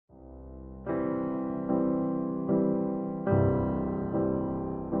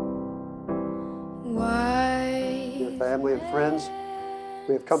family and friends,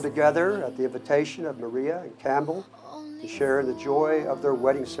 we have come together at the invitation of Maria and Campbell to share in the joy of their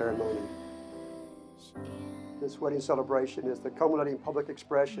wedding ceremony. This wedding celebration is the culminating public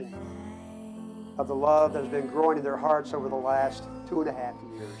expression of the love that has been growing in their hearts over the last 2.5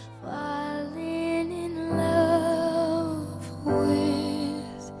 years. Falling in love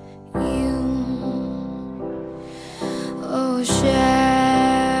with you. Oh,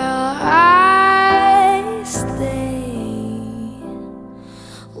 shall I stay?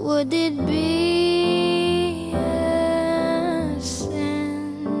 Would it be a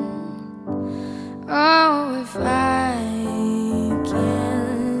sin? Oh, if I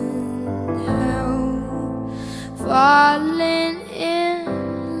can't help falling in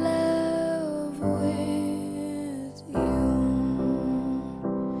love with you.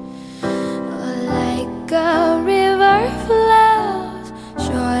 Like a river flows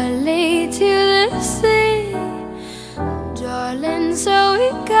surely to the sea, darling, so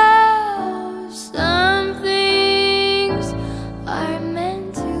it goes. Some things are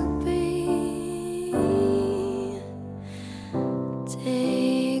meant to be.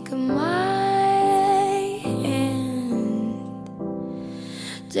 Take my hand,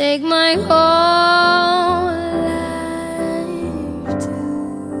 take my whole life too.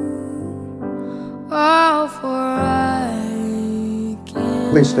 Oh, for I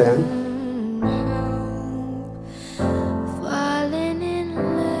can Please stand. falling in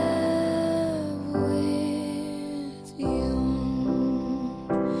love with you.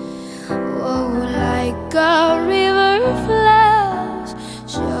 Oh, like a river flows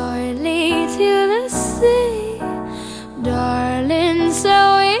surely to the sea, darling,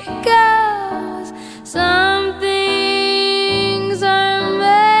 so it goes. Some things are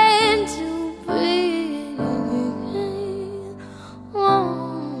meant to be.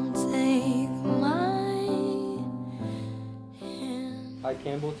 Won't take my hand. I,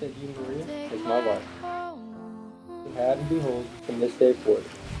 Campbell, take you, Maria, as my wife, to have and behold from this day forth,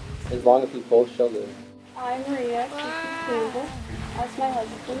 as long as we both shall live. I, Maria, take you, Campbell, as my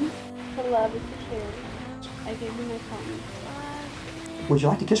husband, to love and to cherish. I give you my promise. Would you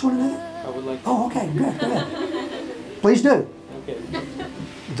like to kiss one another? I would like to. Oh, okay, good, good. Please do. Okay.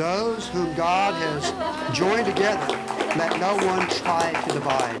 Those whom God has joined together, let no one try to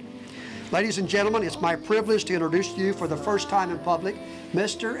divide. Ladies and gentlemen, it's my privilege to introduce to you for the first time in public,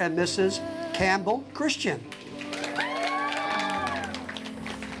 Mr. and Mrs. Campbell Christian.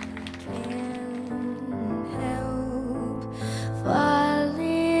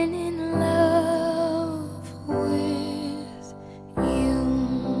 Falling in love with you.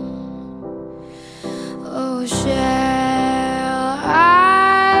 Oh, shall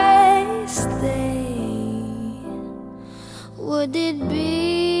I stay? Would it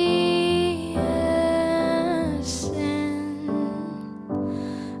be a sin?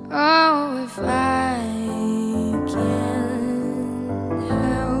 Oh, if I can't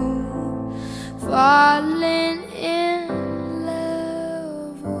help falling in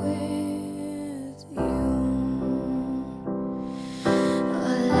love with you.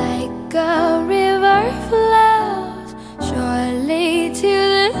 Like a river flows surely to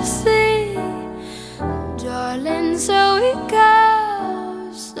the sea, darling, so it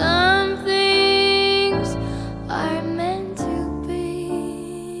goes. Some things are meant to be.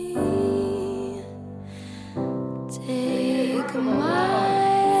 Take my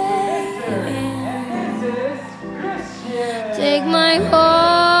hand, take my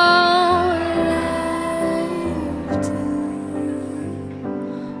whole life too.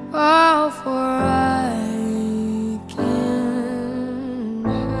 Oh, for I can't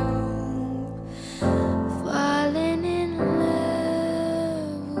help falling in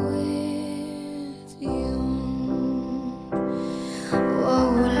love with you.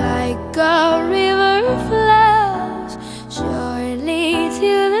 Oh, like a river flows surely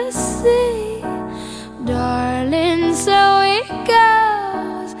to the sea, darling, so it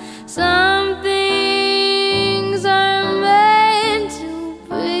goes. Some things are meant to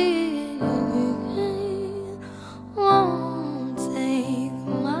be. Won't take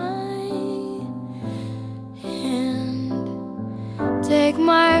my hand, take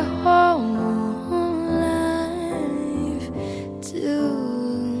my whole life too.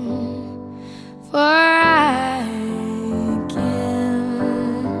 For I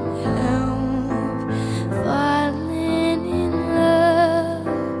can't help falling in love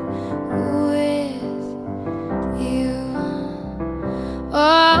with you.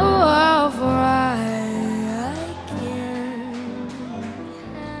 Oh, for I can't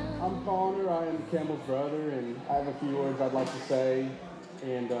help. I'm Connor. I am Campbell's brother, and I have a few words I'd like to say.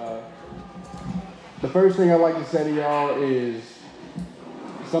 And The first thing I'd like to say to y'all is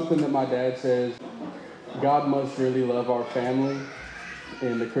something that my dad says. God must really love our family,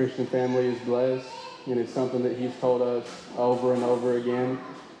 and the Christian family is blessed, and it's something that he's told us over and over again.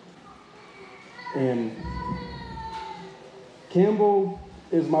 And Campbell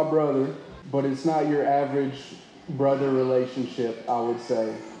is my brother, but it's not your average brother relationship, I would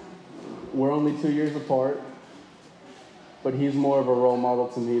say. We're only 2 years apart, but he's more of a role model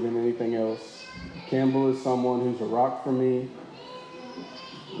to me than anything else. Campbell is someone who's a rock for me.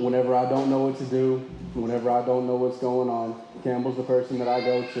 Whenever I don't know what to do, whenever I don't know what's going on, Campbell's the person that I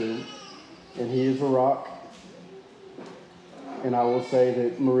go to, and he is a rock. And I will say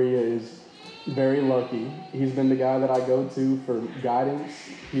that Maria is very lucky. He's been the guy that I go to for guidance.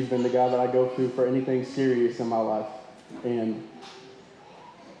 He's been the guy that I go to for anything serious in my life. And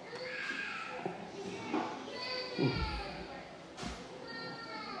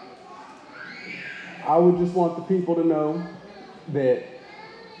I would just want the people to know that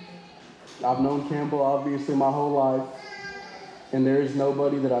I've known Campbell obviously my whole life, and there is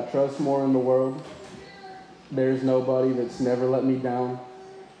nobody that I trust more in the world. There's nobody that's never let me down.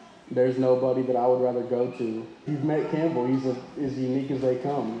 There's nobody that I would rather go to. You've met Campbell. He's as unique as they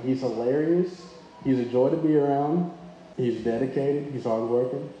come. He's hilarious. He's a joy to be around. He's dedicated. He's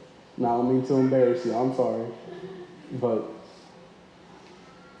hardworking. Now, I don't mean to embarrass you. I'm sorry. But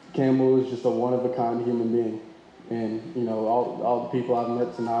Campbell is just a one-of-a-kind human being. And, you know, all the people I've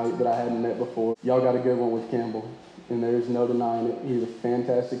met tonight that I hadn't met before, y'all got a good one with Campbell. And there's no denying it. He's a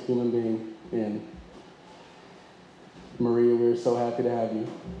fantastic human being. And Maria, we're so happy to have you.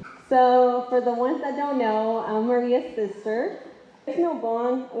 So, for the ones that don't know, I'm Maria's sister. There's no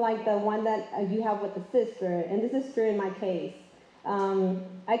bond like the one that you have with the sister, and this is true in my case.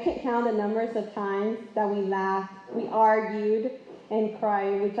 I can't count the numbers of times that we laughed, we argued, and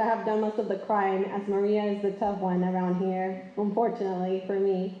cried, which I have done most of the crying, as Maria is the tough one around here, unfortunately for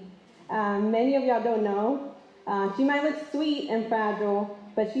me. Many of y'all don't know. She might look sweet and fragile,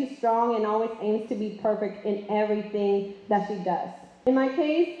 but she's strong and always aims to be perfect in everything that she does. In my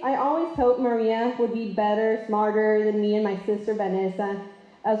case, I always hoped Maria would be better, smarter than me and my sister Vanessa,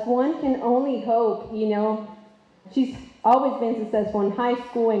 as one can only hope, you know. She's always been successful in high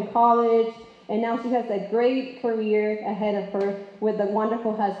school and college, and now she has a great career ahead of her with a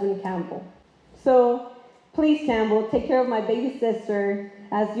wonderful husband, Campbell. So, please, Campbell, take care of my baby sister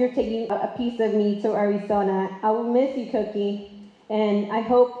as you're taking a piece of me to Arizona. I will miss you, Cookie, and I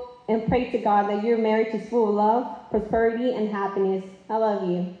hope and pray to God that your marriage is full of love, prosperity, and happiness. I love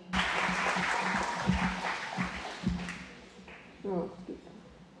you. Oh,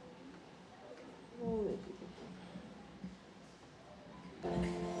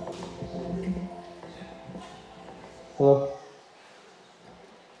 Hello.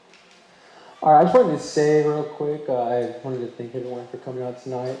 All right, I just wanted to say real quick, I wanted to thank everyone for coming out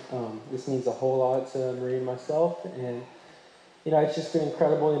tonight. This means a whole lot to Marie and myself, and you know, it's just been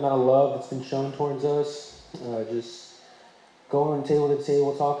incredible the amount of love that's been shown towards us. Just going table to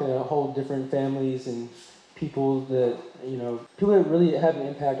table, talking to whole different families and people that, you know, people that really have an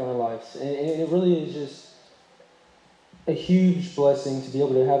impact on our lives. And it really is just a huge blessing to be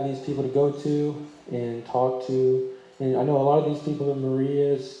able to have these people to go to and talk to. And I know a lot of these people are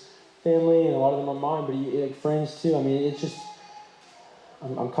Maria's family, and a lot of them are mine, but like friends too. I mean, it's just,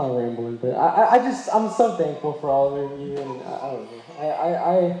 I'm kind of rambling, but I'm so thankful for all of you, and I don't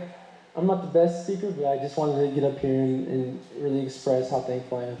know. I'm not the best speaker, but I just wanted to get up here and really express how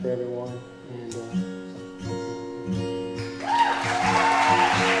thankful I am for everyone. And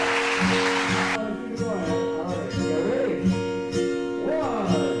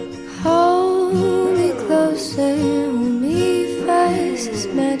Hold me closer, hold me fast. This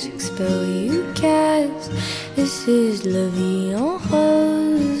magic spell you cast. This is La Vie en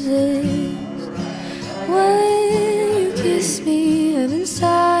Roses. When you kiss me, heaven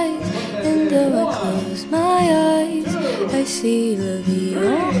sighs, and though I close my eyes, I see La Vie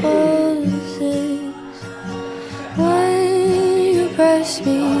en Roses. When you press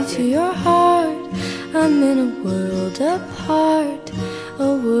me to your heart, I'm in a world apart,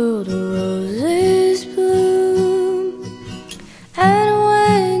 a world of roses bloom. And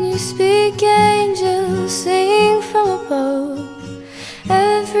when you speak, angels sing from above.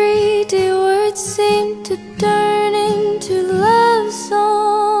 Everyday words seem to turn into love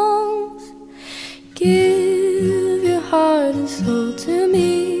songs. Give your heart and soul to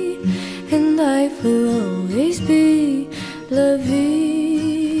me, and life will always be La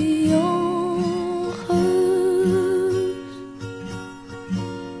Vie en Rose.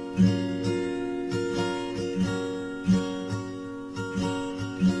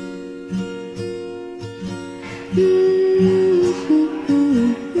 you.